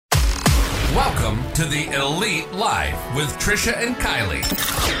Welcome to the Elite Life with Trisha and Kylie.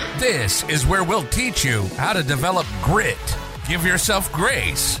 This is where we'll teach you how to develop grit, give yourself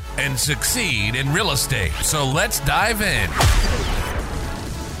grace, and succeed in real estate. So let's dive in.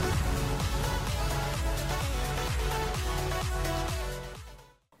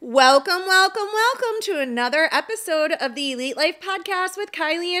 Welcome to another episode of the Elite Life Podcast with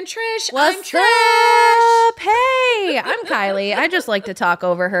Kylie and Trish. What's I'm Trish. up? Hey, I'm Kylie. I just like to talk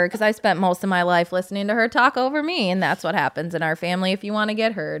over her because I spent most of my life listening to her talk over me, and that's what happens in our family if you want to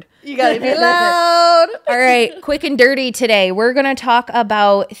get heard. You gotta be loud. All right, quick and dirty today. We're going to talk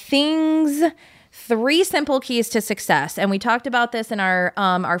about three simple keys to success, and we talked about this in our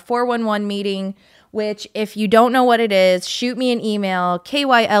 411 meeting, which if you don't know what it is, shoot me an email,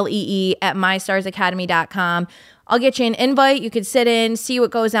 kylee@mystarsacademy.com. I'll get you an invite. You could sit in, see what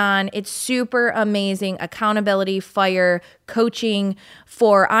goes on. It's super amazing. Accountability, fire, coaching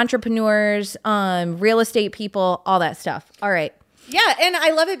for entrepreneurs, real estate people, all that stuff. All right. Yeah, and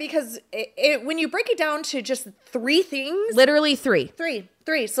I love it because when you break it down to just three things. Literally three. Three.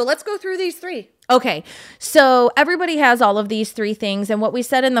 So let's go through these three. Okay, so everybody has all of these three things, and what we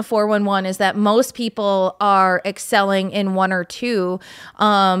said in the 411 is that most people are excelling in one or two,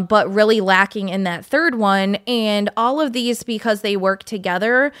 but really lacking in that third one, and all of these, because they work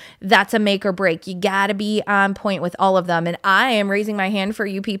together, that's a make or break. You gotta be on point with all of them, and I am raising my hand for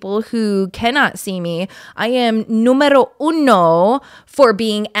you people who cannot see me. I am numero uno for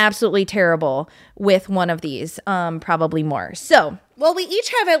being absolutely terrible with one of these, probably more. So... Well, we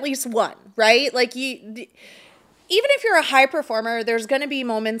each have at least one, right? Like even if you're a high performer, there's going to be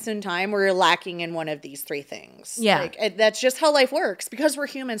moments in time where you're lacking in one of these three things. Yeah. Like, that's just how life works. Because we're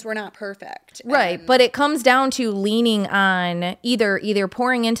humans, we're not perfect. Right. But it comes down to leaning on either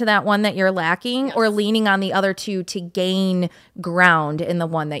pouring into that one that you're lacking or leaning on the other two to gain ground in the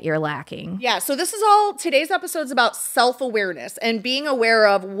one that you're lacking. Yeah. So today's episode's about self-awareness and being aware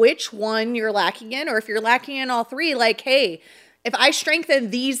of which one you're lacking in, or if you're lacking in all three, like, hey, if I strengthen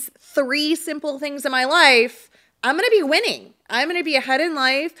these three simple things in my life, I'm going to be winning. I'm going to be ahead in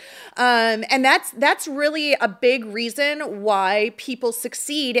life. And that's really a big reason why people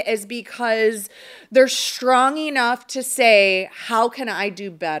succeed, is because they're strong enough to say, how can I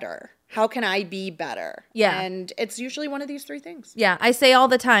do better? How can I be better? Yeah. And it's usually one of these three things. Yeah. I say all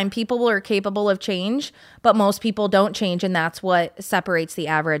the time, people are capable of change, but most people don't change. And that's what separates the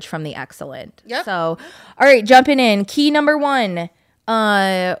average from the excellent. Yep. So, all right, jumping in. Key number one.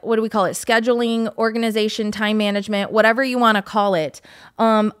 What do we call it? Scheduling, organization, time management, whatever you want to call it.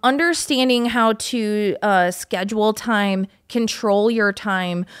 Understanding how to schedule time, control your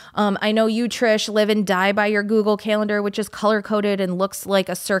time. I know you, Trish, live and die by your Google Calendar, which is color-coded and looks like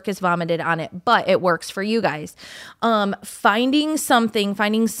a circus vomited on it, but it works for you guys. Finding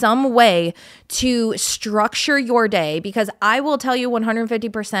some way to structure your day, because I will tell you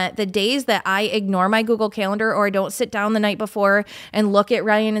 150%, the days that I ignore my Google Calendar or I don't sit down the night before and look at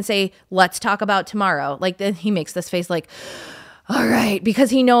Ryan and say, let's talk about tomorrow. Like, then he makes this face like, all right, because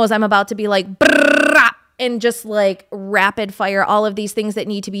he knows I'm about to be like, and just like rapid fire all of these things that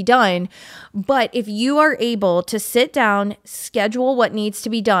need to be done. But if you are able to sit down, schedule what needs to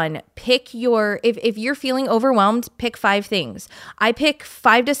be done, pick if you're feeling overwhelmed, pick 5 things. I pick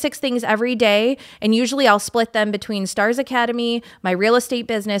 5 to 6 things every day, and usually I'll split them between Stars Academy, my real estate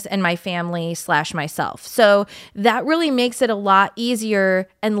business, and my family / myself. So that really makes it a lot easier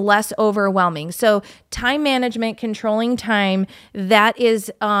and less overwhelming. So time management, controlling time, that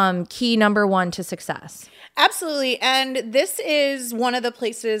is key number 1 to success. Absolutely. And this is one of the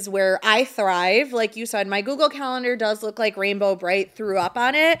places where I thrive. Like you said, my Google Calendar does look like Rainbow Bright threw up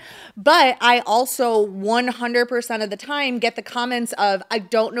on it. But I also 100% of the time get the comments of, I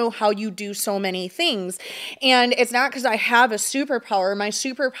don't know how you do so many things. And it's not because I have a superpower. My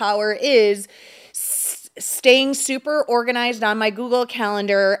superpower is staying super organized on my Google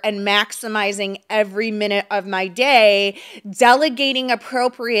Calendar and maximizing every minute of my day, delegating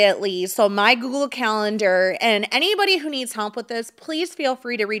appropriately. So my Google Calendar, and anybody who needs help with this, please feel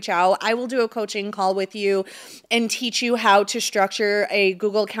free to reach out. I will do a coaching call with you and teach you how to structure a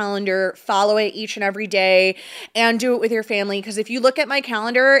Google Calendar, follow it each and every day, and do it with your family. Because if you look at my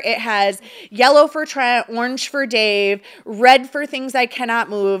calendar, it has yellow for Trent, orange for Dave, red for things I cannot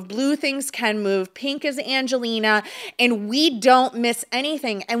move, blue things can move, pink is Angelina, and we don't miss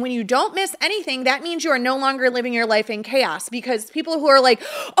anything. And when you don't miss anything, that means you are no longer living your life in chaos, because people who are like,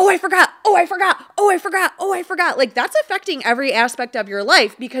 oh, I forgot, like that's affecting every aspect of your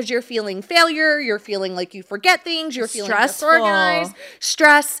life, because you're feeling failure, you're feeling like you forget things, you're feeling disorganized,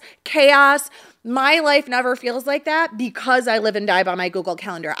 stress, chaos. My life never feels like that because I live and die by my Google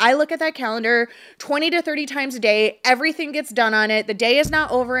Calendar. I look at that calendar 20 to 30 times a day. Everything gets done on it. The day is not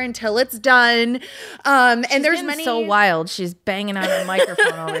over until it's done. And there's many. So wild. She's banging on her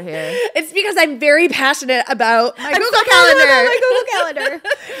microphone over here. It's because I'm very passionate about my Google Calendar. My Google Calendar.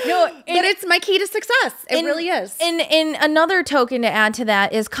 No, but it's my key to success. It really is. And another token to add to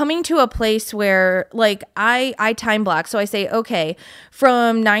that is coming to a place where, like, I time block. So I say, okay,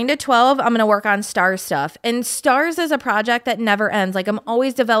 from 9 to 12, I'm going to work on STARS stuff. And STARS is a project that never ends. Like, I'm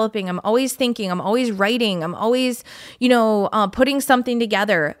always developing. I'm always thinking. I'm always writing. I'm always, putting something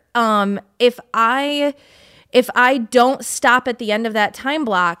together. If I don't stop at the end of that time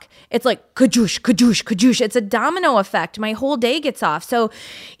block, it's like kadoosh, kadoosh, kadoosh. It's a domino effect. My whole day gets off. So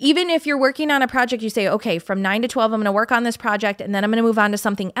even if you're working on a project, you say, okay, from 9 to 12, I'm going to work on this project and then I'm going to move on to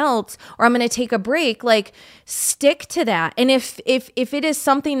something else, or I'm going to take a break. Like, stick to that. And if it is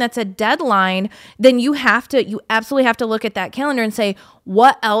something that's a deadline, then you absolutely have to look at that calendar and say,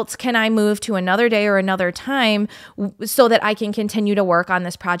 what else can I move to another day or another time so that I can continue to work on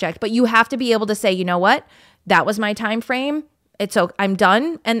this project? But you have to be able to say, you know what? That was my time frame. I'm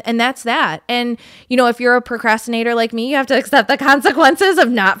done. And that's that. And, if you're a procrastinator like me, you have to accept the consequences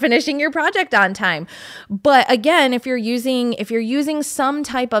of not finishing your project on time. But again, if you're using some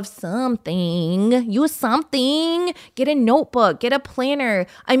type of something, use something, get a notebook, get a planner.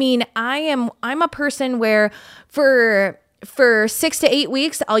 I mean, I'm a person where for 6 to 8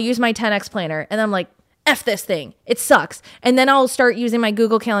 weeks, I'll use my 10X planner. And I'm like, F this thing. It sucks. And then I'll start using my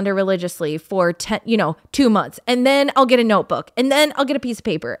Google Calendar religiously for 2 months. And then I'll get a notebook. And then I'll get a piece of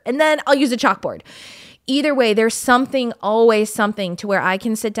paper. And then I'll use a chalkboard. Either way, there's always something to where I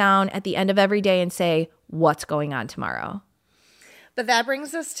can sit down at the end of every day and say, what's going on tomorrow? But that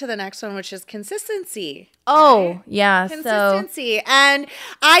brings us to the next one, which is consistency. Oh, right? yeah. Consistency. And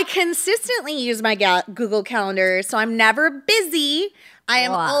I consistently use my Google Calendar, so I'm never busy. I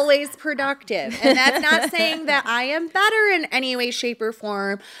am always productive. And that's not saying that I am better in any way, shape, or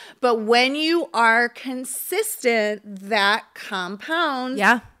form. But when you are consistent, that compounds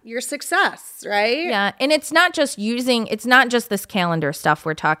your success, right? Yeah. And it's not just this calendar stuff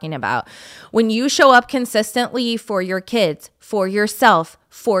we're talking about. When you show up consistently for your kids, for yourself,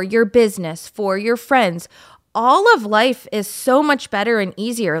 for your business, for your friends, all of life is so much better and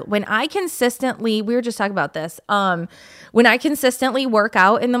easier. When I consistently, we were just talking about this, when I consistently work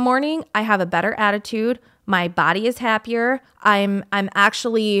out in the morning, I have a better attitude. My body is happier. I'm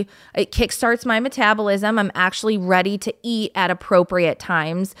actually, it kickstarts my metabolism. I'm actually ready to eat at appropriate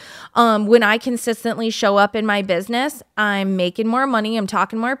times. When I consistently show up in my business, I'm making more money. I'm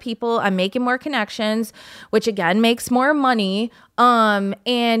talking to more people. I'm making more connections, which again makes more money.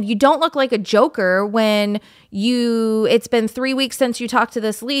 And you don't look like a joker when it's been 3 weeks since you talked to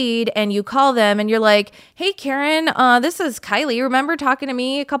this lead and you call them and you're like, hey, Karen, this is Kylie. Remember talking to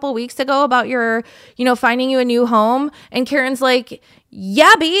me a couple of weeks ago about your, finding you a new home? And Karen's like,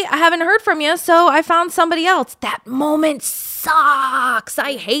 yeah, B, I haven't heard from you, so I found somebody else. That moment sucks.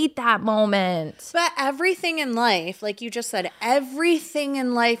 I hate that moment. But everything in life, like you just said, everything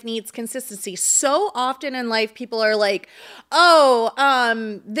in life needs consistency. So often in life, people are like,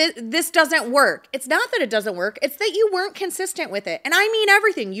 this doesn't work. It's not that it doesn't work. It's that you weren't consistent with it. And I mean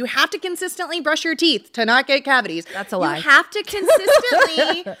everything. You have to consistently brush your teeth to not get cavities. That's a lie. You have to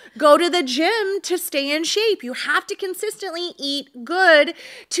consistently go to the gym to stay in shape. You have to consistently eat good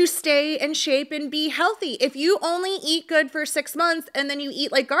to stay in shape and be healthy. If you only eat good for 6 months and then you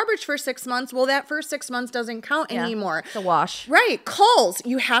eat like garbage for 6 months, well, that first 6 months doesn't count anymore. It's a wash. Right. Calls.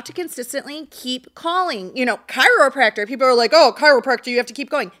 You have to consistently keep calling. Chiropractor. People are like, oh, chiropractor, you have to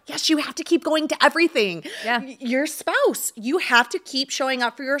keep going. Yes, you have to keep going to everything. Yeah. Your spouse. You have to keep showing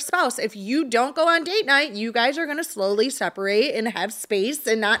up for your spouse. If you don't go on date night, you guys are going to slowly separate and have space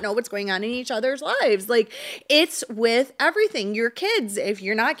and not know what's going on in each other's lives. Like, it's with everything. Your kids. If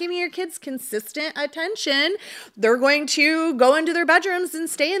you're not giving your kids consistent attention, they're going to go into their bedrooms and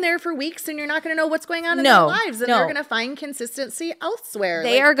stay in there for weeks, and you're not going to know what's going on in their lives, and they're going to find consistency elsewhere.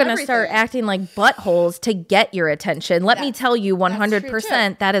 They are going to start acting like buttholes to get your attention. Let me tell you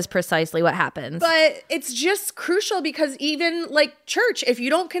 100% that is precisely what happens. But it's just crucial because even like church, if you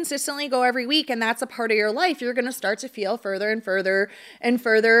don't consistently go every week and that's a part of your life, you're going to start to feel further and further and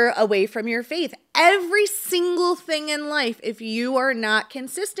further away from your faith. Every single thing in life, if you are not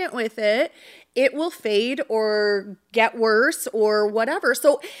consistent with it, it will fade or get worse or whatever.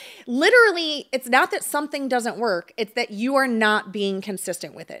 So literally, it's not that something doesn't work. It's that you are not being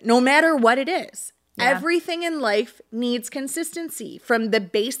consistent with it, no matter what it is. Everything in life needs consistency, from the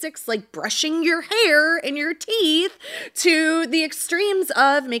basics like brushing your hair and your teeth to the extremes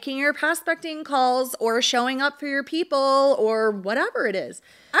of making your prospecting calls or showing up for your people or whatever it is.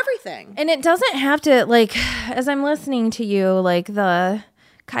 Everything. And it doesn't have to, like, as I'm listening to you, like the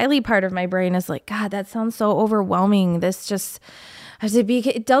Kylie part of my brain is like, God, that sounds so overwhelming. This just has to be,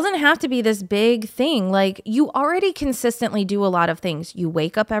 it doesn't have to be this big thing. Like, you already consistently do a lot of things. You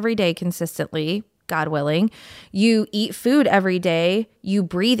wake up every day consistently, God willing. You eat food every day. You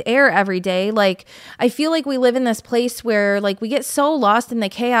breathe air every day. Like, I feel like we live in this place where, like, we get so lost in the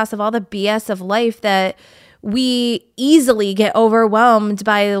chaos of all the BS of life that we easily get overwhelmed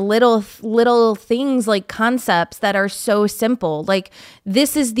by little things, like concepts that are so simple. Like,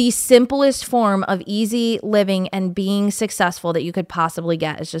 this is the simplest form of easy living and being successful that you could possibly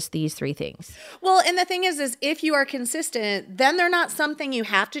get, is just these 3 things. Well, and the thing is if you are consistent, then they're not something you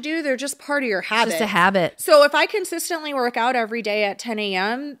have to do. They're just part of your habit. Just a habit. So if I consistently work out every day at 10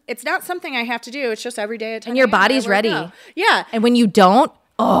 a.m., it's not something I have to do. It's just every day at 10 a.m. And your body's ready. Yeah. And when you don't,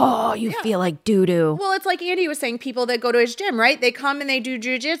 you feel like doo-doo. Well, it's like Andy was saying, people that go to his gym, right? They come and they do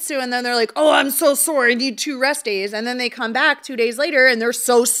jujitsu and then they're like, oh, I'm so sore. I need 2 rest days. And then they come back 2 days later and they're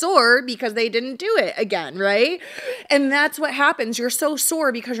so sore because they didn't do it again, right? And that's what happens. You're so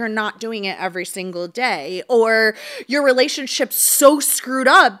sore because you're not doing it every single day. Or your relationship's so screwed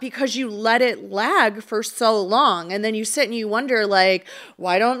up because you let it lag for so long. And then you sit and you wonder, like,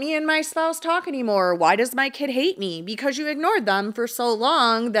 why don't me and my spouse talk anymore? Why does my kid hate me? Because you ignored them for so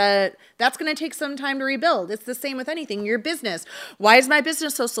long that's going to take some time to rebuild. It's the same with anything. Your business. Why is my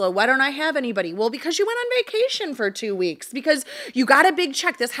business so slow? Why don't I have anybody? Well, because you went on vacation for 2 weeks, because you got a big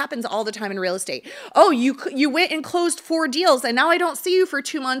check. This happens all the time in real estate. Oh, you went and closed 4 deals and now I don't see you for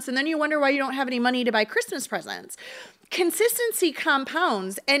 2 months. And then you wonder why you don't have any money to buy Christmas presents. Consistency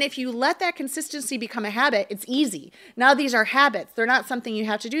compounds, and if you let that consistency become a habit, it's easy. Now these are habits. They're not something you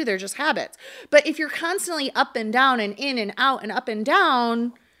have to do. They're just habits. But if you're constantly up and down and in and out and up and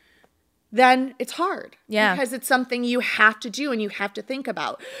down, then it's hard. Yeah. Because it's something you have to do and you have to think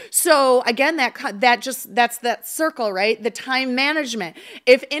about. So again, that's that circle, right? The time management.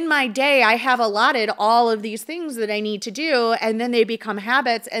 If in my day I have allotted all of these things that I need to do, and then they become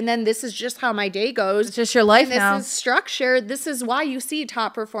habits, and then this is just how my day goes. It's just your life and now. This is structured. This is why you see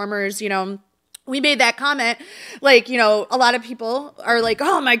top performers, we made that comment, like, a lot of people are like,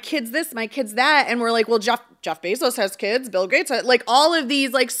 oh, my kid's this, my kid's that. And we're like, well, Jeff Bezos has kids, Bill Gates, like all of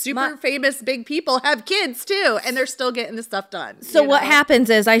these like super famous big people have kids too. And they're still getting this stuff done. So what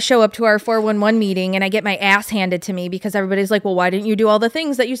happens is I show up to our 411 meeting and I get my ass handed to me because everybody's like, well, why didn't you do all the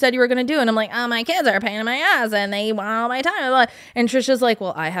things that you said you were going to do? And I'm like, oh, my kids are a pain in my ass and they want all my time. And Trisha's like,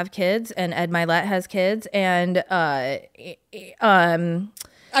 well, I have kids and Ed Milet has kids and,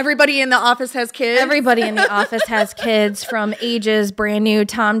 everybody in the office has kids. Everybody in the office has kids from ages brand new.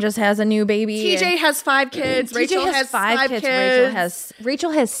 Tom just has a new baby. TJ has 5 kids. Rachel has 5 kids.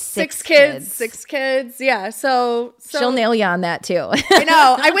 Rachel has 6 kids. 6 kids. Yeah. So she'll nail you on that too. I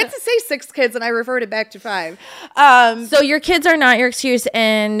know. I went to say 6 kids and I reverted back to 5. So your kids are not your excuse,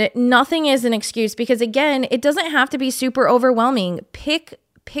 and nothing is an excuse because, again, it doesn't have to be super overwhelming. Pick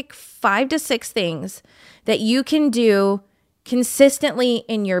 5 to 6 things that you can do consistently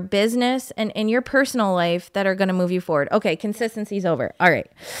in your business and in your personal life that are going to move you forward. Okay, consistency's over. All right.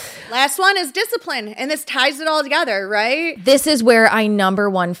 Last one is discipline, and this ties it all together, right? This is where I number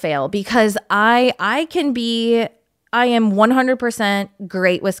 1 fail because I am 100%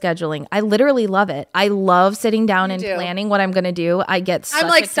 great with scheduling. I literally love it. I love sitting down and planning what I'm going to do. I get such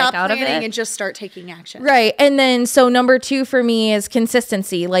a kick out of it. And just start taking action. Right. And then, so number 2 for me is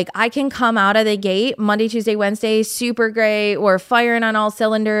consistency. Like, I can come out of the gate Monday, Tuesday, Wednesday, super great, or firing on all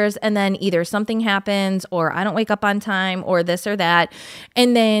cylinders. And then either something happens or I don't wake up on time or this or that.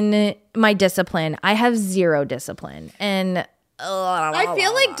 And then my discipline, I have 0 discipline. And I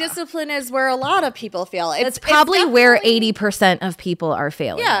feel like discipline is where a lot of people fail. It's probably where 80% of people are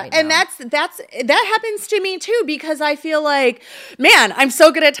failing. Yeah, right and now. that happens to me too, because I feel like, man, I'm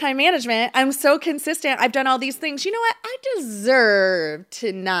so good at time management. I'm so consistent. I've done all these things. You know what? I deserve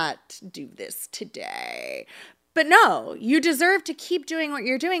to not do this today. But no, you deserve to keep doing what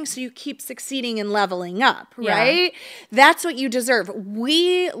you're doing so you keep succeeding and leveling up, right? Yeah. That's what you deserve.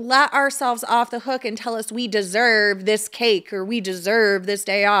 We let ourselves off the hook and tell us we deserve this cake or we deserve this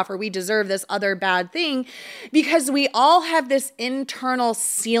day off or we deserve this other bad thing because we all have this internal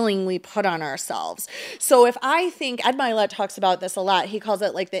ceiling we put on ourselves. So if I think, Ed Milet talks about this a lot, he calls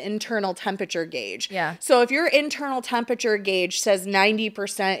it like the internal temperature gauge. Yeah. So if your internal temperature gauge says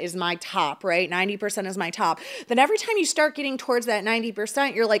 90% is my top, right? 90% is my top. then every time you start getting towards that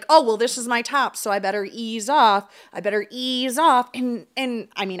 90%, you're like, oh, well, this is my top, so I better ease off. And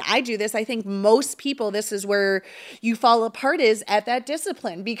I mean, I do this. I think most people, this is where you fall apart, is at that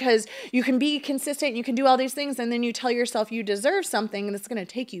discipline, because you can be consistent, you can do all these things, and then you tell yourself you deserve something, and it's going to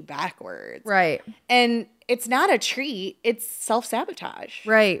take you backwards. Right. And it's not a treat, it's self-sabotage.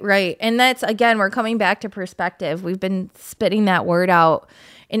 Right. And that's, again, we're coming back to perspective. We've been spitting that word out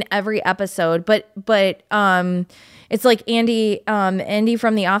in every episode, but it's like Andy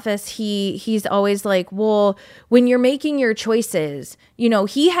from The Office, he's always like, well, when you're making your choices, you know,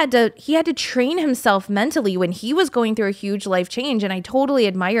 he had to train himself mentally when he was going through a huge life change. And I totally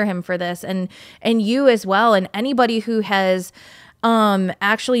admire him for this, and you as well. And anybody who has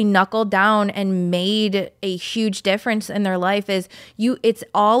actually knuckled down and made a huge difference in their life, it's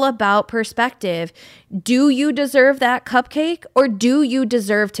all about perspective. Do you deserve that cupcake, or do you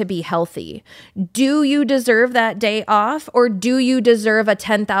deserve to be healthy? Do you deserve that day off, or do you deserve a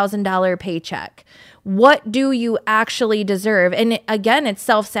 $10,000 paycheck? What do you actually deserve? And again, it's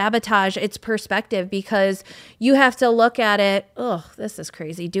self-sabotage, it's perspective, because you have to look at it. Oh, this is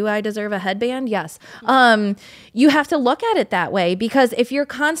crazy. Do I deserve a headband? Yes. You have to look at it that way, because if you're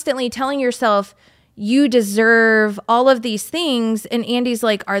constantly telling yourself you deserve all of these things, and Andy's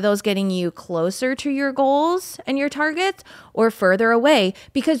like, are those getting you closer to your goals and your targets or further away?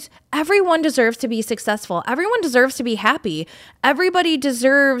 Because everyone deserves to be successful. Everyone deserves to be happy. Everybody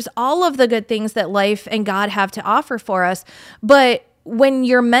deserves all of the good things that life and God have to offer for us. But when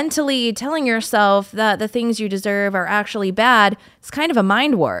you're mentally telling yourself that the things you deserve are actually bad, it's kind of a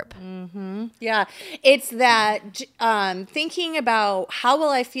mind warp. Mm-hmm. Yeah. It's that thinking about how will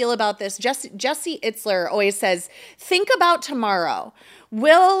I feel about this? Jesse Itzler always says, think about tomorrow.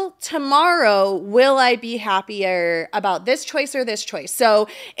 Will I be happier about this choice or this choice? So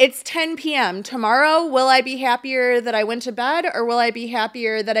it's 10 p.m. Tomorrow, will I be happier that I went to bed, or will I be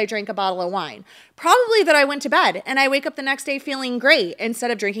happier that I drank a bottle of wine? Probably that I went to bed and I wake up the next day feeling great,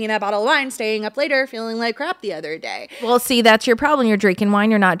 instead of drinking that bottle of wine, staying up later, feeling like crap the other day. Well, see, that's your problem. You're drinking wine.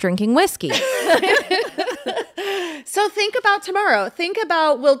 You're not drinking whiskey. So think about tomorrow. Think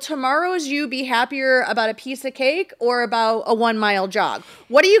about, will tomorrow's you be happier about a piece of cake or about a 1 mile jog?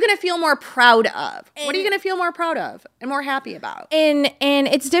 What are you going to feel more proud of? What are you going to feel more proud of and more happy about? And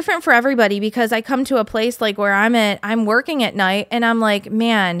it's different for everybody, because I come to a place like where I'm working at night, and I'm like,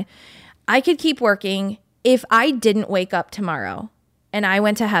 man, I could keep working if I didn't wake up tomorrow and I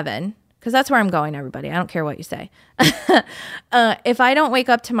went to heaven, because that's where I'm going, everybody. I don't care what you say. If I don't wake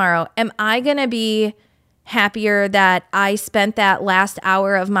up tomorrow, am I going to be happier that I spent that last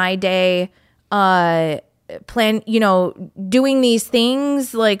hour of my day doing these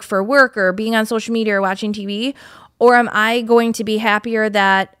things like for work or being on social media or watching TV? Or am I going to be happier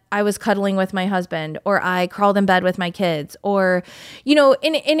that I was cuddling with my husband, or I crawled in bed with my kids, or,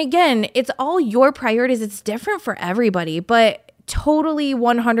 and again, it's all your priorities. It's different for everybody, but totally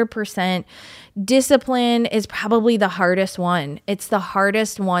 100%. Discipline is probably the hardest one. It's the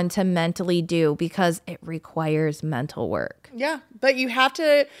hardest one to mentally do, because it requires mental work. Yeah, but you have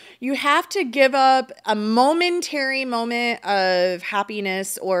to give up a momentary moment of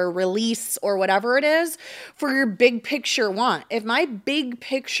happiness or release or whatever it is for your big picture want. If my big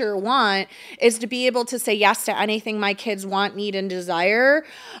picture want is to be able to say yes to anything my kids want, need, and desire,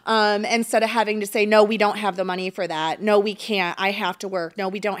 instead of having to say, no, we don't have the money for that. No, we can't. I have to work. No,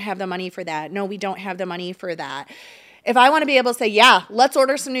 we don't have the money for that. No, we don't have the money for that. If I want to be able to say, yeah, let's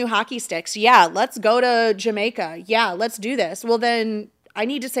order some new hockey sticks. Yeah, let's go to Jamaica. Yeah, let's do this. Well, then I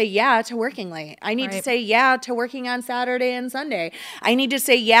need to say yeah to working late. I need to say yeah to working on Saturday and Sunday. I need to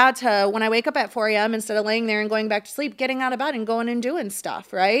say yeah to when I wake up at 4 a.m. instead of laying there and going back to sleep, getting out of bed and going and doing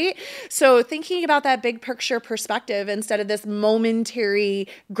stuff, right? So thinking about that big picture perspective instead of this momentary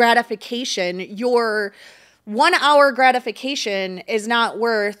gratification, your 1 hour gratification is not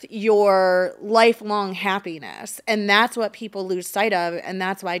worth your lifelong happiness. And that's what people lose sight of. And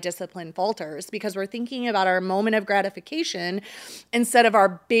that's why discipline falters, because we're thinking about our moment of gratification instead of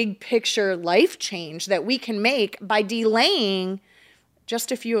our big picture life change that we can make by delaying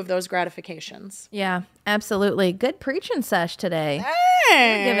just a few of those gratifications. Yeah, absolutely. Good preaching sesh today.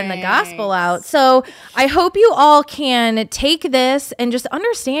 We're giving the gospel out. So I hope you all can take this and just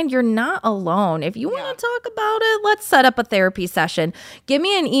understand you're not alone. If you want to talk about it, let's set up a therapy session. Give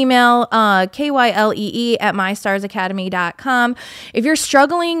me an email, KYLEE@mystarsacademy.com. If you're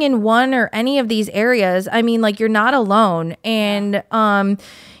struggling in one or any of these areas, I mean, like, you're not alone. And,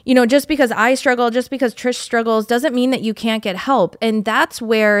 just because I struggle, just because Trish struggles, doesn't mean that you can't get help. And that's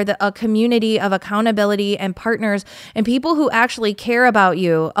where a community of accountability accountability and partners and people who actually care about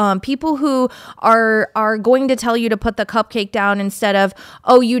you. People who are going to tell you to put the cupcake down instead of,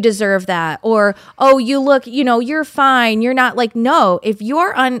 oh, you deserve that. Or, oh, you look, you're fine. You're not like, no, if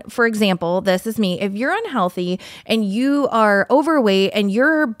you're for example, this is me. If you're unhealthy and you are overweight and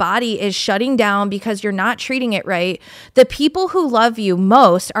your body is shutting down because you're not treating it right, the people who love you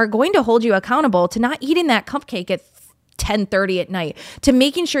most are going to hold you accountable to not eating that cupcake at 10:30 at night, to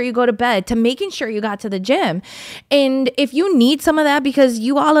making sure you go to bed, to making sure you got to the gym. And if you need some of that because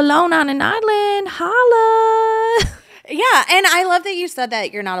you all alone on an island, holla. Yeah. And I love that you said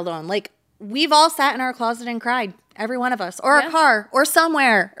that you're not alone. Like, we've all sat in our closet and cried. Every one of us, or a car, or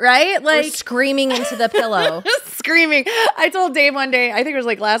somewhere, right? Like, or screaming into the pillow. Screaming. I told Dave one day, I think it was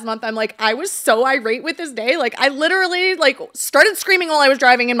like last month, I'm like, I was so irate with this day. Like, I literally started screaming while I was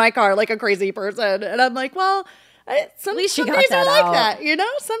driving in my car like a crazy person. And I'm like, well, some days are like that,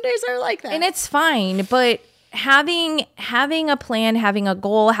 Some days are like that. And it's fine, but having a plan, having a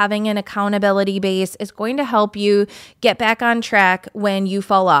goal, having an accountability base is going to help you get back on track when you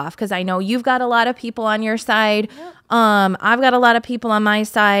fall off. Because I know you've got a lot of people on your side. Yeah. I've got a lot of people on my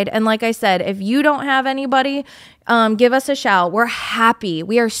side. And like I said, if you don't have anybody, give us a shout. We're happy.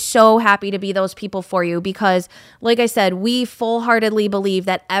 We are so happy to be those people for you because, like I said, we full-heartedly believe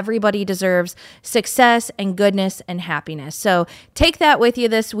that everybody deserves success and goodness and happiness. So take that with you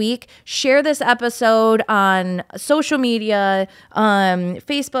this week. Share this episode on social media,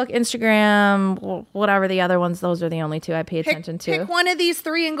 Facebook, Instagram, whatever the other ones. Those are the only two I pay attention to. Pick one of these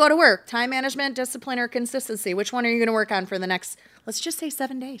three and go to work. Time management, discipline, or consistency. Which one are you going to work on for the next, let's just say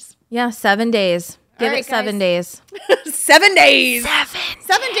 7 days? Yeah, 7 days. Give it 7 days. 7 days.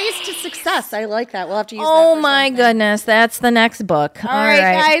 7 days to success. I like that. We'll have to use that. Oh my goodness. That's the next book. All right,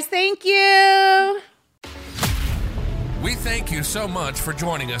 guys. Thank you. We thank you so much for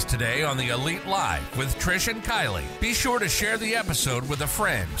joining us today on the Elite Life with Trish and Kylie. Be sure to share the episode with a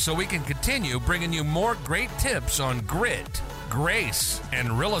friend so we can continue bringing you more great tips on grit, grace,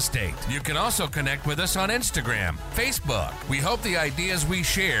 and real estate. You can also connect with us on Instagram, Facebook. We hope the ideas we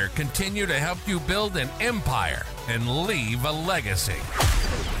share continue to help you build an empire and leave a legacy.